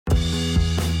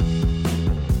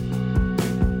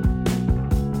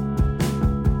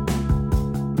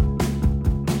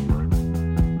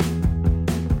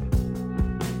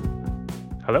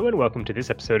Hello and welcome to this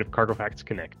episode of Cargo Facts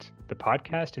Connect, the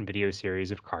podcast and video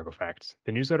series of Cargo Facts,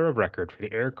 the newsletter of record for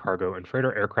the air, cargo, and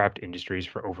freighter aircraft industries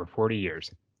for over 40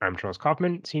 years. I'm Charles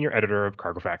Kaufman, Senior Editor of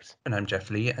Cargo Facts. And I'm Jeff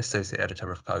Lee, Associate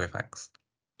Editor of Cargo Facts.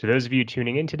 To those of you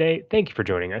tuning in today, thank you for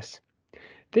joining us.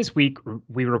 This week,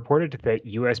 we reported that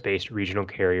U.S.-based regional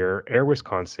carrier Air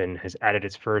Wisconsin has added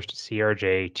its first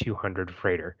CRJ 200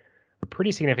 freighter, a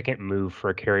pretty significant move for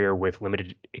a carrier with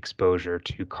limited exposure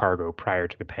to cargo prior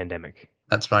to the pandemic.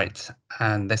 That's right.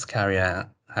 And this carrier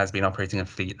has been operating a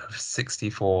fleet of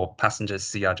 64 passenger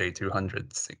CRJ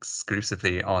 200s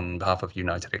exclusively on behalf of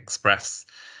United Express.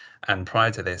 And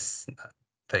prior to this,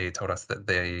 they told us that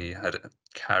they had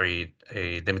carried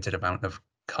a limited amount of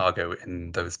cargo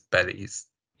in those bellies.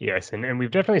 Yes, and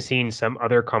we've definitely seen some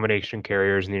other accommodation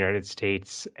carriers in the United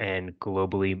States and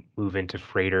globally move into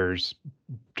freighters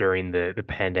during the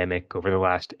pandemic over the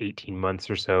last 18 months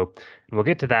or so. And we'll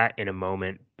get to that in a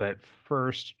moment. But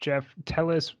first, Jeff, tell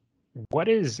us, what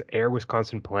is Air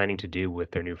Wisconsin planning to do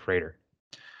with their new freighter?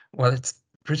 Well, it's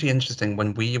pretty interesting.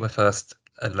 When we were first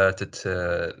alerted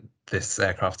to this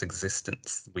aircraft's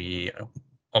existence, we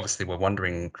obviously were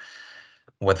wondering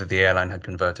whether the airline had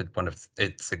converted one of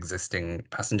its existing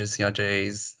passenger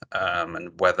CRJs,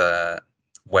 and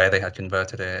where they had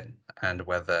converted it, and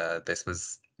whether this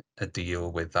was a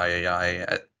deal with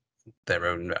IAI at their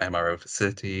own MRO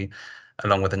facility,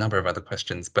 along with a number of other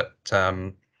questions. But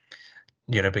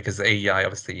because AEI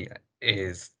obviously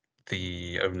is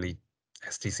the only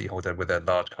STC holder with a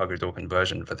large cargo door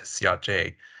conversion for the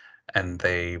CRJ, and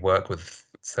they work with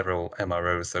several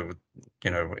MROs, so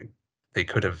they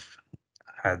could have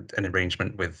had an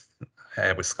arrangement with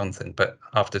Air Wisconsin. But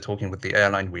after talking with the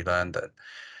airline, we learned that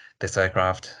this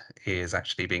aircraft is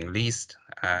actually being leased,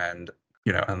 and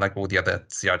unlike all the other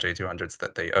CRJ 200s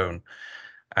that they own,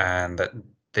 and that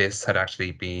this had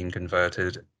actually been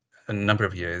converted a number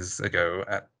of years ago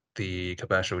at the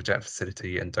commercial jet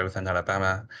facility in Dothan,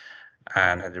 Alabama,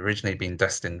 and had originally been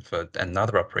destined for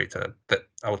another operator that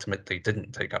ultimately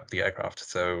didn't take up the aircraft.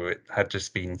 So it had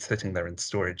just been sitting there in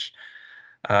storage.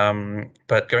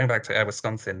 But going back to Air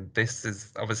Wisconsin, this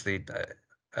is obviously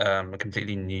a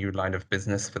completely new line of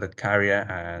business for the carrier,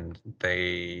 and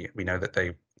we know that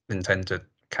they intend to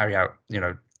carry out,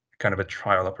 kind of a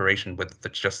trial operation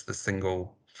with just the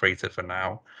single freighter for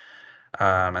now.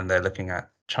 And they're looking at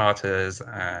charters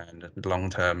and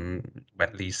long-term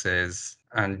wet leases.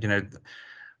 And,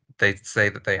 they say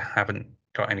that they haven't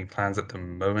got any concrete plans at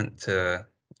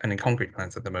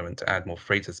the moment to add more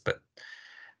freighters, but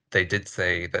they did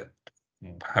say that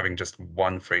having just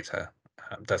one freighter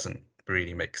doesn't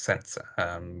really make sense,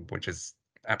 which is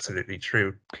absolutely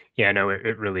true. Yeah, no,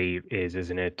 it really is,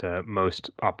 isn't it? Most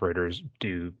operators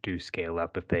do scale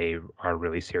up if they are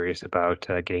really serious about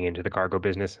getting into the cargo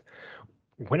business.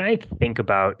 When I think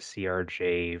about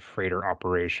CRJ freighter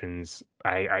operations,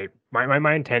 my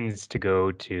mind tends to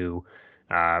go to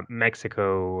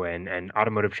Mexico and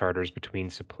automotive charters between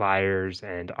suppliers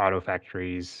and auto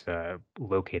factories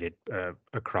located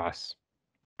across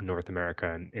North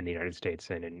America and in the United States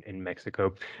and in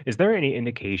Mexico. Is there any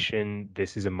indication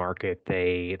this is a market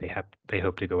they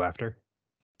hope to go after?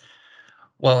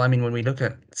 Well, I mean, when we look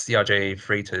at CRJ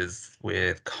freighters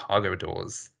with cargo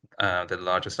doors, the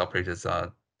largest operators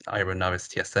are Aeronavis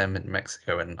TSM in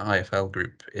Mexico and IFL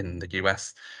Group in the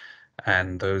US,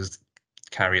 and those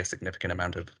carry a significant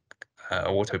amount of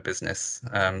auto business.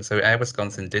 So Air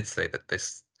Wisconsin did say that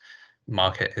this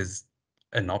market is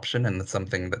an option and it's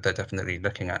something that they're definitely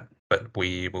looking at, but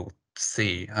we will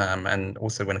see. And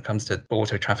also when it comes to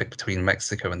auto traffic between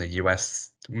Mexico and the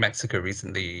US, Mexico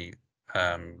recently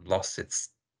had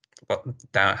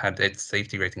its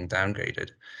safety rating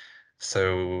downgraded.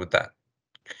 So that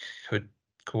could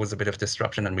cause a bit of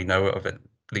disruption, and we know of at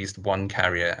least one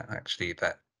carrier actually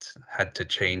that had to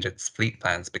change its fleet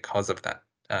plans because of that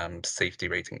safety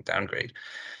rating downgrade.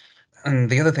 And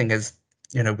the other thing is,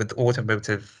 with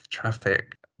automotive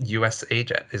traffic, US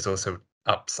AJet is also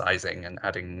upsizing and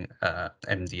adding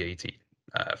MD-80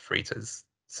 freighters.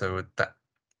 So that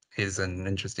is an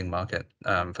interesting market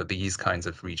for these kinds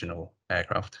of regional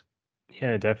aircraft.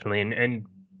 Yeah, definitely. And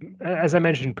as I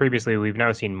mentioned previously, we've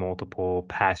now seen multiple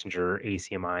passenger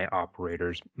ACMI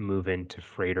operators move into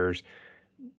freighters.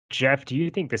 Jeff, do you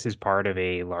think this is part of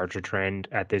a larger trend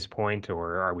at this point,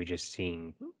 or are we just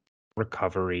seeing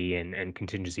recovery and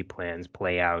contingency plans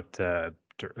play out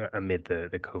amid the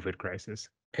COVID crisis?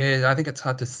 I think it's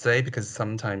hard to say because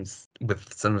sometimes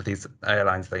with some of these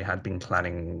airlines, they had been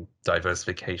planning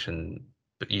diversification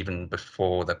even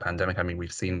before the pandemic. I mean,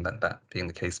 we've seen that being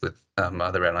the case with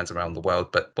other airlines around the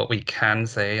world. But what we can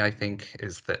say, I think,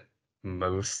 is that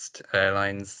most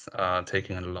airlines are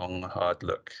taking a long, hard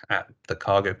look at the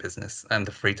cargo business and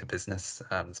the freighter business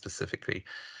specifically.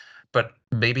 But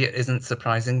maybe it isn't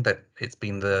surprising that it's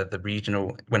been the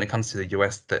regional, when it comes to the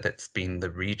US, that it's been the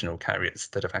regional carriers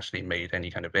that have actually made any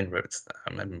kind of inroads.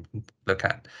 And look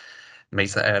at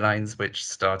Mesa Airlines, which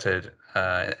started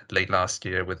late last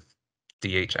year with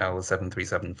DHL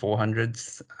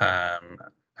 737-400s.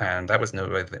 And that was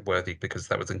noteworthy because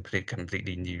that was a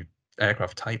completely new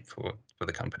aircraft type for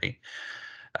the company.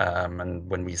 And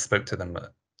when we spoke to them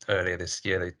earlier this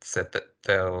year, they said that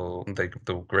they'll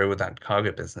grow that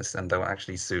cargo business and they'll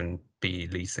actually soon be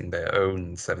leasing their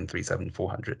own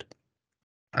 737-400.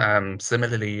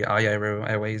 Similarly, iAero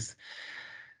Airways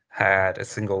had a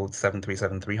single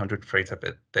 737-300 freighter,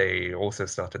 but they also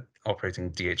started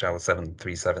operating DHL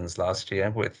 737s last year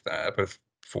with both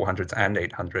 400s and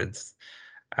 800s.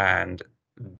 And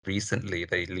recently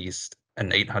they leased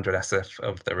an 800 SF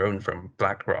of their own from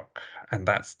BlackRock, and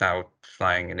that's now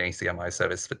flying an ACMI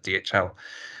service for DHL.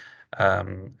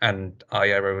 And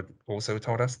iAero also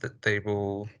told us that they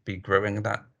will be growing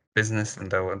that business, and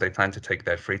they plan to take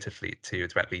their freighter fleet to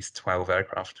at least 12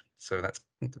 aircraft. So that's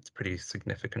pretty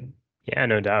significant. Yeah,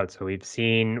 no doubt. So we've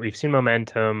seen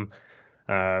momentum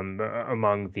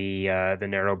among the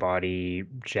narrow body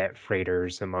jet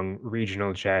freighters, among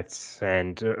regional jets,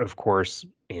 and of course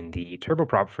in the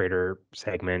turboprop freighter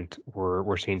segment,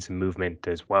 we're seeing some movement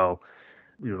as well.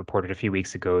 We reported a few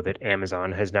weeks ago that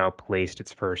Amazon has now placed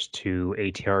its first two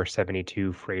ATR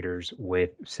 72 freighters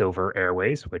with Silver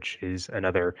Airways, which is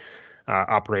another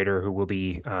operator who will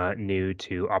be new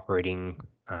to operating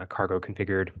cargo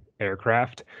configured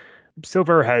aircraft.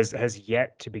 Silver has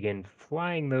yet to begin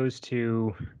flying those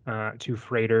two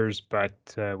freighters, but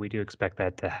we do expect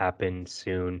that to happen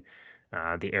soon.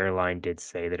 The airline did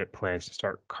say that it plans to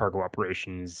start cargo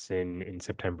operations in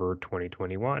September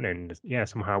 2021, and yeah,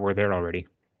 somehow we're there already.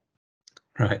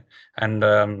 Right. And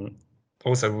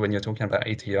also, when you're talking about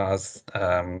ATRs,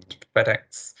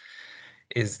 FedEx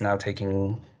is now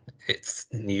taking its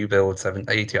new build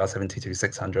ATR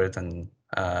 72-600, and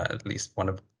at least one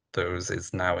of those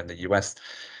is now in the US.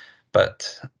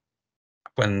 But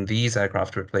when these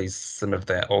aircraft replace some of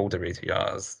their older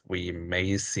ATRs, we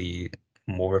may see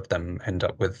more of them end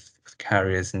up with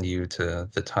carriers new to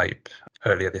the type.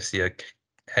 Earlier this year,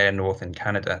 Air North in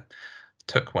Canada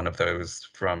took one of those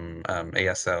from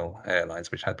ASL Airlines,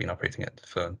 which had been operating it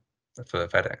for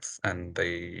FedEx, and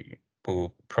they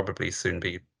will probably soon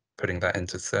be putting that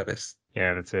into service.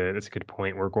 Yeah, that's a good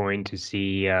point. We're going to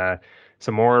see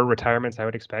some more retirements, I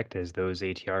would expect, as those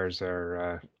ATRs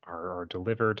are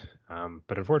delivered.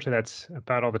 But unfortunately, that's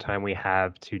about all the time we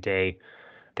have today.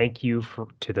 Thank you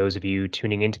to those of you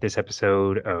tuning into this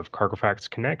episode of Cargo Facts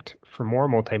Connect. For more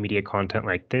multimedia content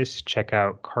like this, check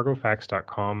out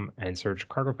cargofax.com and search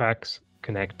Cargo Facts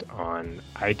Connect on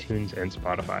iTunes and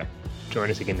Spotify.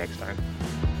 Join us again next time.